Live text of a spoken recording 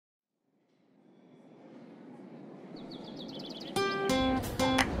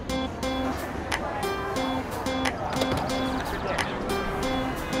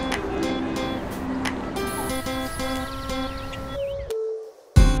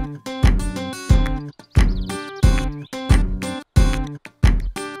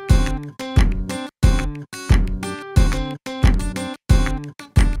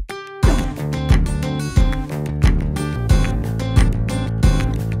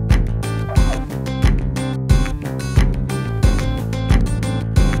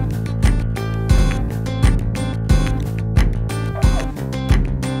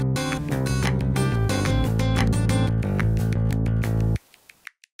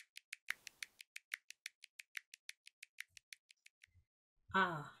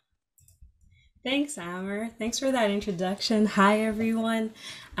Ah, thanks, Amber. Thanks for that introduction. Hi, everyone.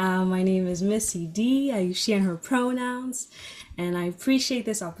 My name is Missy D. I use she and her pronouns, and I appreciate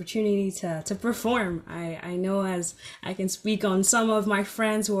this opportunity to perform. I know as I can speak on some of my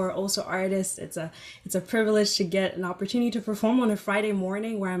friends who are also artists, it's a privilege to get an opportunity to perform on a Friday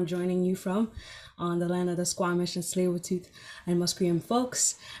morning where I'm joining you from on the land of the Squamish and Tsleil-Waututh and Musqueam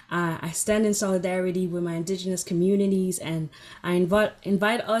folks. I stand in solidarity with my indigenous communities, and I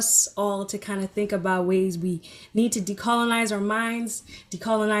invite us all to kind of think about ways we need to decolonize our minds,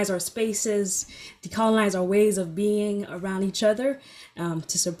 decolonize our spaces, decolonize our ways of being around each other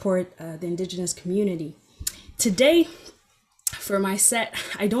to support the indigenous community. Today, for my set,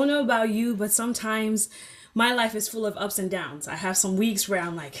 I don't know about you, but sometimes my life is full of ups and downs. I have some weeks where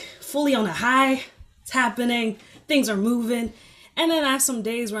I'm like fully on a high, it's happening, things are moving. And then I have some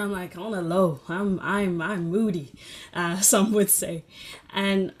days where I'm like on a low. I'm moody, some would say.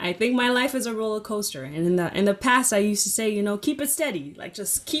 And I think my life is a roller coaster. And in the past I used to say, keep it steady. Like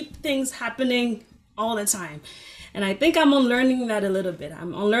just keep things happening all the time. And I think I'm unlearning that a little bit.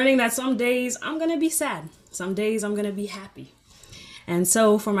 I'm unlearning that some days I'm gonna be sad. Some days I'm gonna be happy. And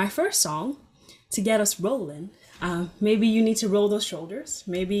so for my first song, to get us rolling, maybe you need to roll those shoulders.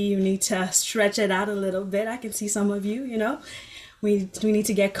 Maybe you need to stretch it out a little bit. I can see some of you. We need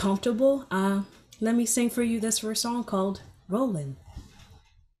to get comfortable. Let me sing for you this first song called Rollin'.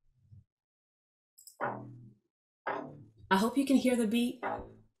 I hope you can hear the beat.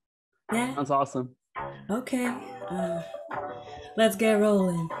 Yeah? Sounds awesome. Okay. Uh, let's get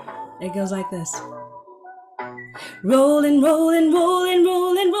rolling. It goes like this. Rollin', rollin', rollin',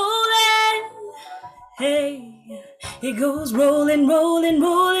 rollin', rollin'. Hey, it goes rollin', rollin',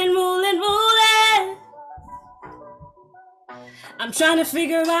 rollin', rollin', rollin'. I'm trying to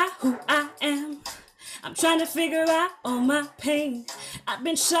figure out who I am. I'm trying to figure out all my pain. I've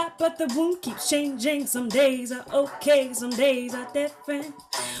been shot, but the wound keeps changing. Some days are okay, some days are different.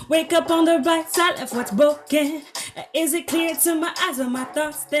 Wake up on the right side of what's broken. Is it clear to my eyes or my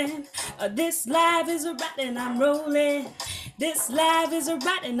thoughts then? This life is a ride and I'm rolling. This life is a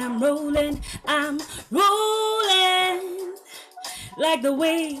ride and I'm rolling. I'm rolling like the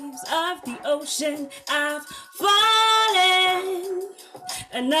waves of the ocean. I've fallen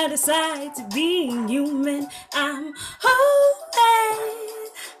another side to being human. I'm hoping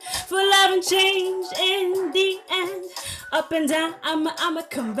for love and change in the end. Up and down, I'ma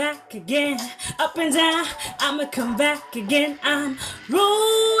come back again. Up and down, I'ma come back again. I'm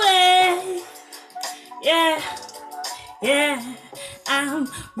rolling, yeah, yeah. I'm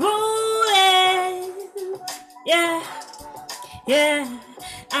rolling, yeah, yeah.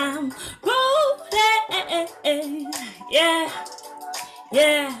 I'm rolling, yeah,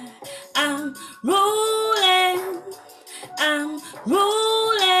 yeah. I'm rolling, I'm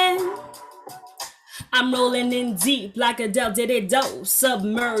rolling. I'm rolling in deep like a Del did it do.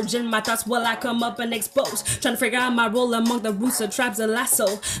 Submerge in my thoughts while I come up and expose. Trying to figure out my role among the roots of tribes of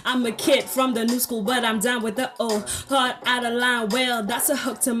lasso. I'm a kid from the new school, but I'm down with the old. Heart out of line, well, that's a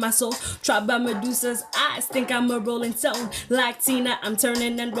hook to my soul. Tried by Medusa's eyes, think I'm a rolling stone. Like Tina, I'm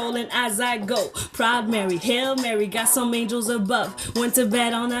turning and rolling as I go. Proud Mary, Hail Mary, got some angels above. Went to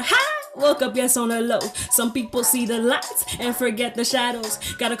bed on a high. Woke up, yes, on a low. Some people see the lights and forget the shadows.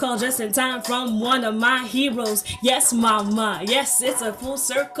 Got a call just in time from one of my heroes. Yes, mama, yes, it's a full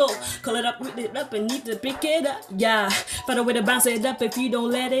circle. Call it up, read it up, and need to pick it up. Yeah, find a way to bounce it up if you don't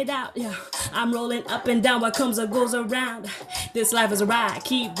let it out. Yeah, I'm rolling up and down, what comes or goes around. This life is a ride,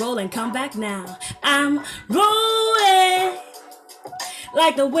 keep rolling, come back now. I'm rolling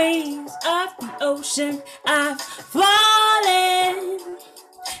like the waves of the ocean. I've fallen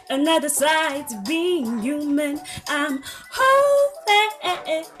another side to being human. I'm hoping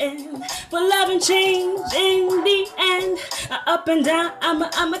for love and change in the end. Up and down,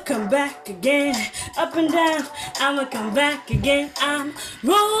 I'ma come back again. Up and down, I'ma come back again. I'm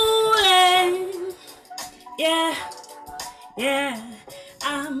rolling, yeah, yeah.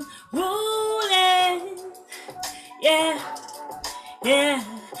 I'm rolling, yeah, yeah.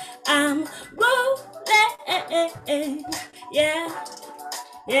 I'm rolling, yeah.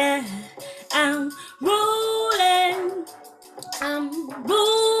 Yeah, I'm rolling, I'm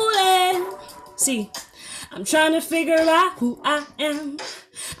rolling. See, I'm trying to figure out who I am.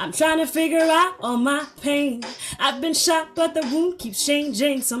 I'm trying to figure out all my pain. I've been shot, but the wound keeps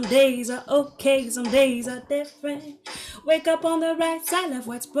changing. Some days are okay, some days are different. Wake up on the right side of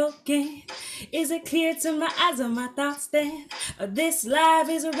what's broken. Is it clear to my eyes or my thoughts then? This life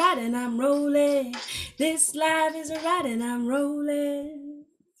is a ride and I'm rolling. This life is a ride and I'm rolling.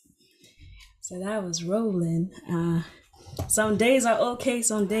 So that was rolling. Some days are okay,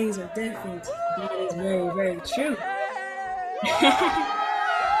 some days are different. That is very, very true.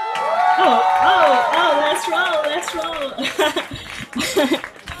 Let's roll.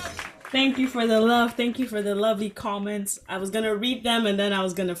 Thank you for the love. Thank you for the lovely comments. I was going to read them and then I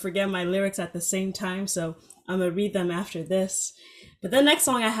was going to forget my lyrics at the same time. So I'm going to read them after this. But the next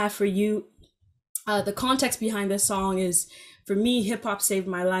song I have for you, the context behind this song is, for me, hip hop saved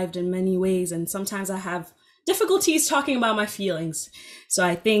my life in many ways. And sometimes I have difficulties talking about my feelings. So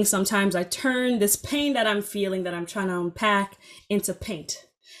I think sometimes I turn this pain that I'm feeling, that I'm trying to unpack, into paint.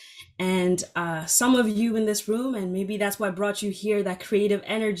 And some of you in this room, and maybe that's what brought you here, that creative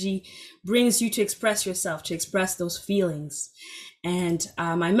energy brings you to express yourself, to express those feelings. And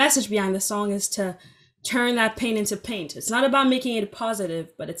my message behind the song is to turn that pain into paint. It's not about making it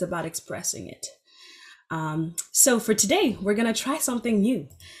positive, but it's about expressing it. So for today, we're going to try something new.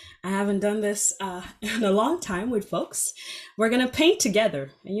 I haven't done this in a long time with folks. We're going to paint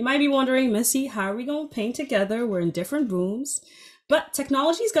together. And you might be wondering, Missy, how are we going to paint together? We're in different rooms. But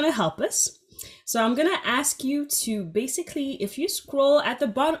technology is going to help us. So I'm going to ask you to basically, if you scroll at the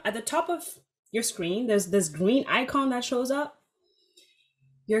bottom, at the top of your screen, there's this green icon that shows up.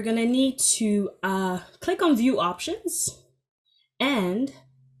 You're going to need to click on View Options and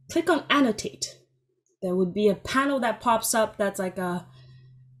click on Annotate. There would be a panel that pops up that's like a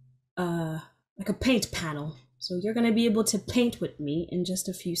paint panel. So you're going to be able to paint with me in just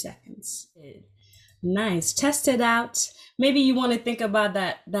a few seconds. Nice. Test it out. Maybe you want to think about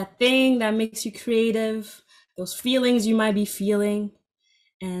that thing that makes you creative, those feelings you might be feeling,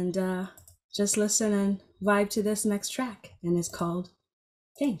 and just listen and vibe to this next track. And it's called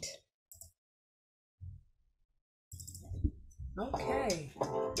Paint. Okay.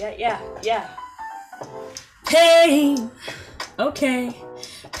 Yeah. Paint. Okay.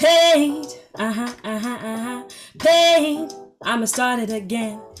 Paint. Paint. I'ma start it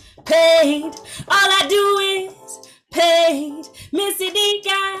again. Paint. All I do is paint. Missy D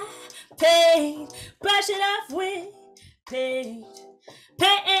guy. Paint. Brush it off with paint.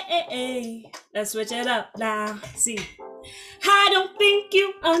 Paint. Let's switch it up now. See. I don't think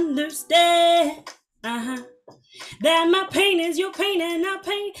you understand. That my paint is your paint and I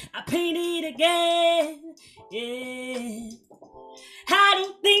paint it again. Yeah. I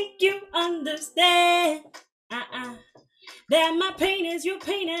don't think you understand. That my paint is your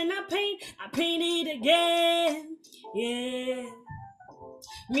paint and I paint it again. Yeah.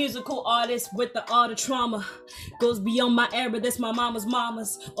 Musical artist with the art of trauma. Goes beyond my era, this my mama's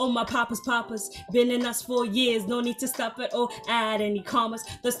mamas. Oh, my papa's papas. Been in us for years, no need to stop it or add any commas.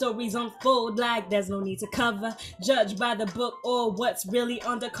 The stories unfold like there's no need to cover. Judge by the book or what's really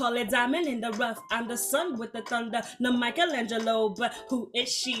under. Call it diamond in the rough. I'm the sun with the thunder. No Michelangelo, but who is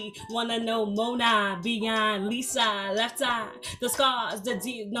she? Wanna know Mona, beyond Lisa, left eye. The scars, the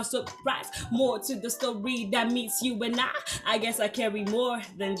deep, no surprise. More to the story that meets you and I guess I carry more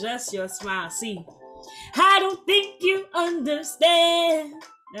than just your smile. See, I don't think you understand.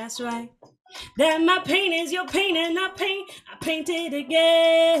 That's right. That my paint is your paint and I paint it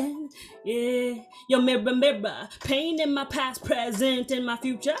again. Yeah, your mirror, mirror, paint in my past, present, and my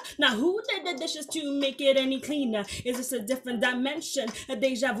future. Now who did the dishes to make it any cleaner? Is this a different dimension? A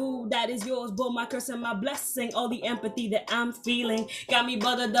deja vu that is yours, both my curse and my blessing. All the empathy that I'm feeling got me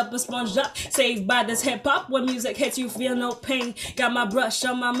buttered up and sponged up. Saved by this hip hop, when music hits you feel no pain. Got my brush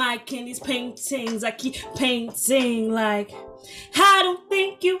on my mic and these paintings I keep painting like. I don't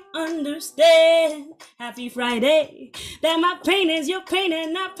think you understand. Happy Friday. That my paint is your paint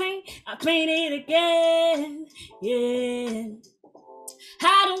and I paint it again. Yeah.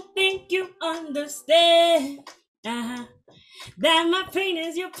 I don't think you understand. That my paint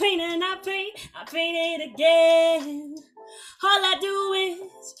is your paint and I paint it again. All I do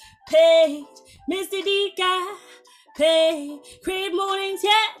is paint. Mr. D guy, paint. CreativeMornings,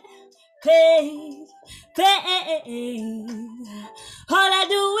 yeah. Paint. Paint. All I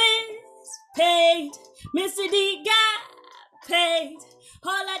do is paint. Mr. D got paint.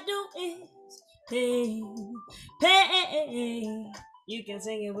 All I do is paint. Paint. You can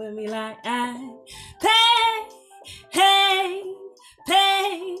sing it with me like I paint. Hey,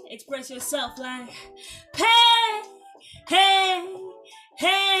 paint. Express yourself like paint. Hey,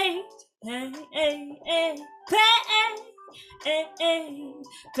 hey, hey, hey, hey, paint. Hey, hey, pain,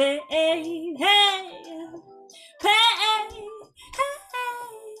 hey, pain, hey, hey.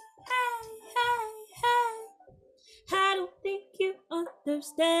 I don't think you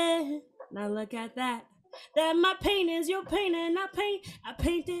understand. Now look at that. That my pain is your pain and I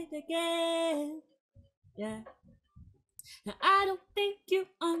paint it again. Yeah. Now I don't think you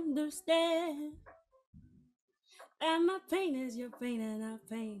understand. And my pain is your pain, and our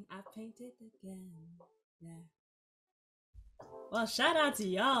pain, I paint it again. Yeah. Well, shout out to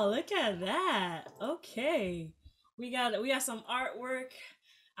y'all. Look at that. Okay. We got some artwork.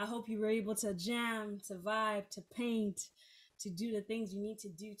 I hope you were able to jam, to vibe, to paint, to do the things you need to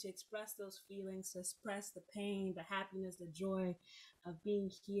do to express those feelings, to express the pain, the happiness, the joy of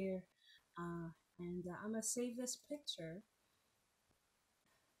being here. And I'm gonna save this picture.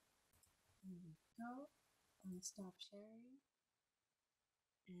 There we go. I'm gonna stop sharing.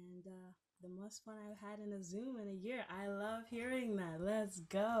 And the most fun I've had in a Zoom in a year. I love hearing that. Let's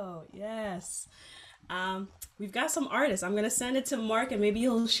go. Yes. We've got some artists. I'm gonna send it to Mark, and maybe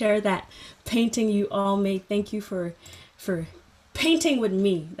he'll share that painting you all made. Thank you for painting with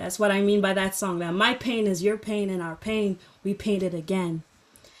me. That's what I mean by that song. That my pain is your pain, and our pain we paint it again.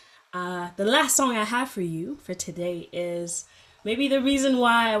 The last song I have for you for today is maybe the reason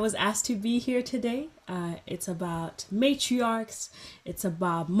why I was asked to be here today. It's about matriarchs, it's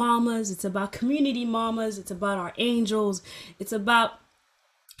about mamas, it's about community mamas, it's about our angels, it's about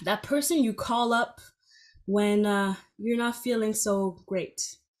that person you call up when you're not feeling so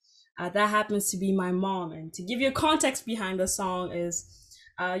great. That happens to be my mom. And to give you a context behind the song is,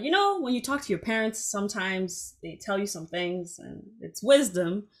 when you talk to your parents, sometimes they tell you some things and it's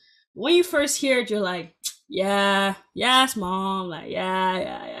wisdom. When you first hear it, you're like, yeah, yes, mom, like,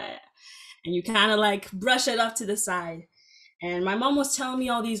 yeah. And you kind of like brush it off to the side. And my mom was telling me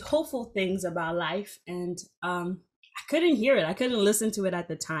all these hopeful things about life. And I couldn't hear it. I couldn't listen to it at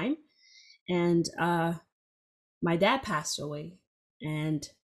the time. And my dad passed away. And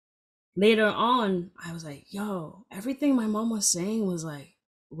later on, I was like, yo, everything my mom was saying was like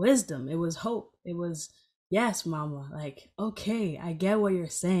wisdom. It was hope. It was, yes, mama. Like, okay, I get what you're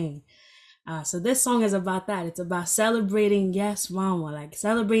saying. So this song is about that. It's about celebrating, yes, mama, like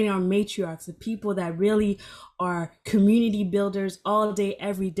celebrating our matriarchs, the people that really are community builders all day,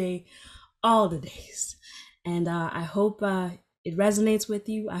 every day, all the days. And I hope it resonates with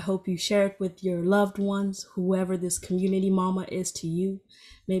you. I hope you share it with your loved ones, whoever this community mama is to you.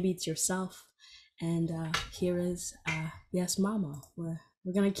 Maybe it's yourself. And here is Yes, Mama.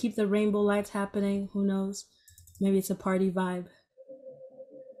 We're going to keep the rainbow lights happening. Who knows? Maybe it's a party vibe.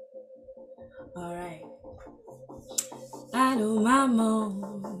 All right. Allô, maman.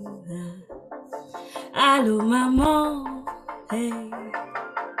 Allô, maman. Hey.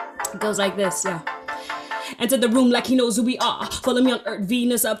 It goes like this, yeah. Enter the room like he knows who we are. Follow me on Earth,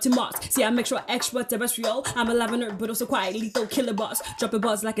 Venus, up to Mars. See, I'm extraterrestrial. I'm alive on Earth, but also quiet, lethal killer boss. Dropping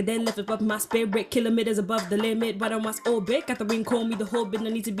bars like a deadlift above my spirit. Kilometers above the limit, but on my orbit. Got the ring, call me the Hobbit. No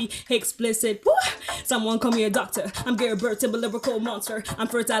need to be explicit. Woo! Someone call me a doctor. I'm Gary Burt, a lyrical monster. I'm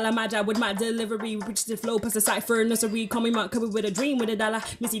fertile, I'm agile with my delivery. Reach the flow, past the cipher, nursery. Call me Mount Cubby with a dream, with a dollar.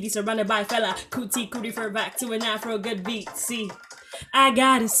 Missy D surrounded by fella. Cootie, refer back to an afro, good beat. See, I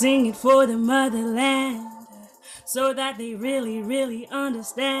gotta sing it for the motherland, so that they really, really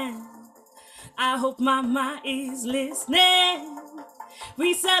understand. I hope mama is listening.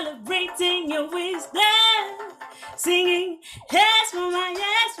 We celebrating your wisdom. Singing, yes, mama,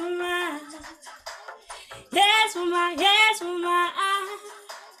 yes, mama. Yes, mama, yes, mama.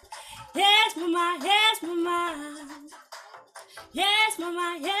 Yes, mama, yes, mama. Yes,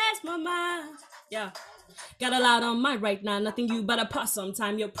 mama, yes, mama. Yeah. Got a lot on my right now, nothing you but a pause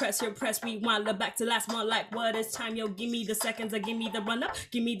sometime. Yo, press, rewind, look back to last month like what is time? Yo, give me the seconds, or give me the run up,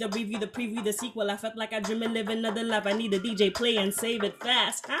 give me the review, the preview, the sequel. I felt like I dream and live another life. I need a DJ play and save it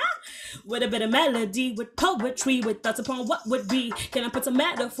fast, huh? With a bit of melody, with poetry, with thoughts upon what would be. Can I put some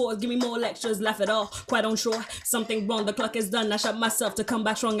metaphors? Give me more lectures, laugh it all. Quite unsure, something wrong, the clock is done. I shut myself to come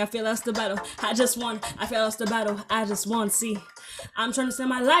back strong. I feel lost the battle. I just won, I feel lost the battle. I just won, see. I'm trying to spend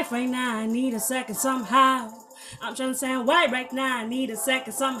my life right now. I need a second somehow. I'm trying to sound white right now. I need a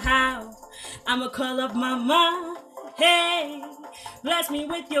second somehow. I'ma call up my mom. Hey, bless me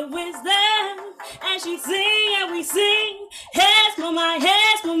with your wisdom. And she sing and we sing. Yes, mama,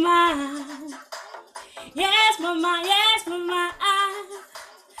 yes, mama. Yes, mama, yes, mama.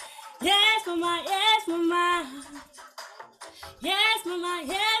 Yes, mama, yes, mama. Yes, mama,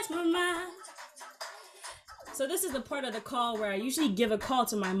 yes, mama. So this is the part of the call where I usually give a call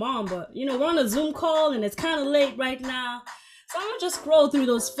to my mom, but we're on a Zoom call and it's kind of late right now. So I'm gonna just scroll through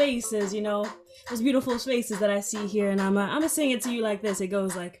those faces, those beautiful faces that I see here, and I'm gonna sing it to you like this. It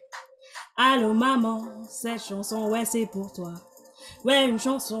goes like, allô maman, cette chanson ouais c'est pour toi. Ouais une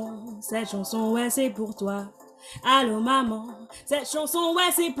chanson, cette chanson ouais c'est pour toi. Allô maman, cette chanson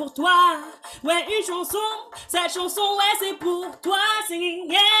ouais c'est pour toi. Ouais une chanson, cette chanson ouais c'est pour toi. Singing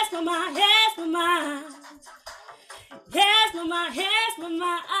yes mama, yes mama. Yes, mama, yes,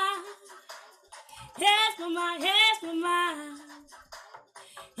 mama. Yes, mama, yes, mama.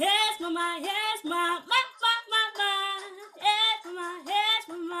 Yes, mama, yes, mama, mama. Yes, mama, yes,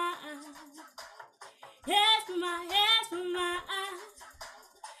 mama. Yes, mama, yes, mama.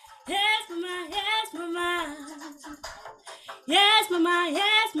 Yes, mama, yes, mama. Yes, mama,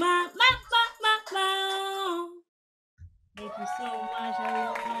 yes, mama, mama. Thank you so much,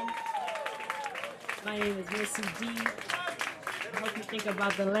 everyone. My name is Missy D. I hope you think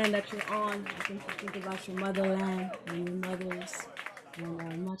about the land that you're on. I think you think about your motherland and your mothers.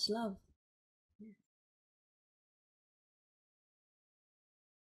 And much love.